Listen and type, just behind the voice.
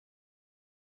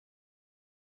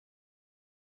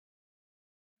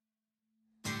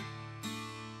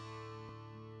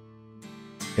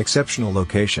Exceptional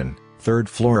location,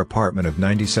 third-floor apartment of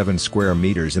 97 square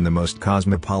meters in the most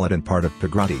cosmopolitan part of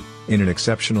Pagráti, in an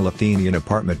exceptional Athenian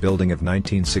apartment building of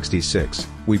 1966.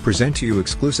 We present to you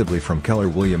exclusively from Keller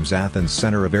Williams Athens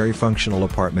Center a very functional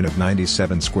apartment of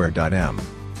 97 square m.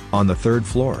 On the third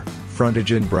floor,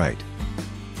 frontage in Bright.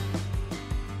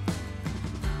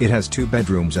 It has 2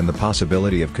 bedrooms and the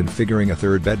possibility of configuring a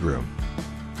third bedroom.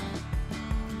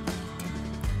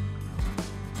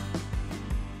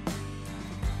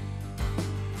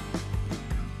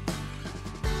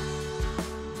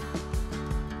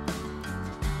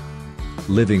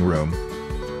 Living room,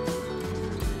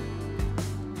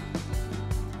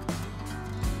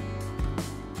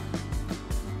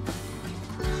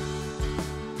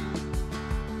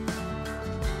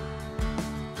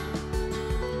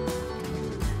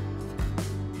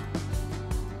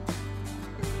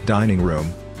 dining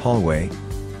room, hallway,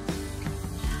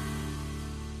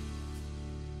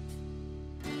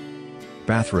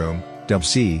 bathroom,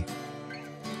 WC,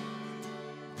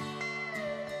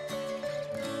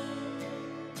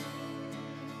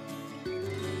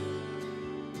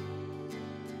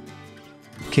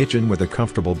 kitchen with a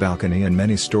comfortable balcony and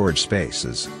many storage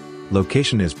spaces.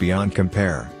 Location is beyond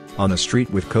compare, on a street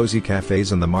with cozy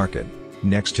cafes and the market,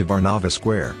 next to Varnava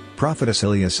Square, Prophet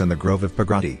Ilias and the Grove of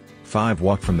Pagráti, 5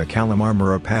 walk from the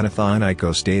Kαλλιμάρμαρο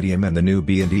Παναθηναϊκό Stadium and the new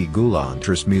Β&Ε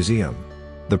Γουλανδρή Museum.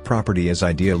 The property is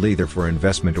ideal either for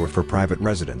investment or for private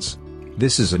residence.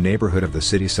 This is a neighborhood of the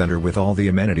city center with all the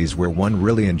amenities where one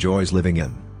really enjoys living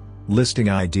in. Listing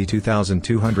ID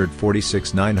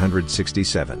 2246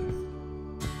 967.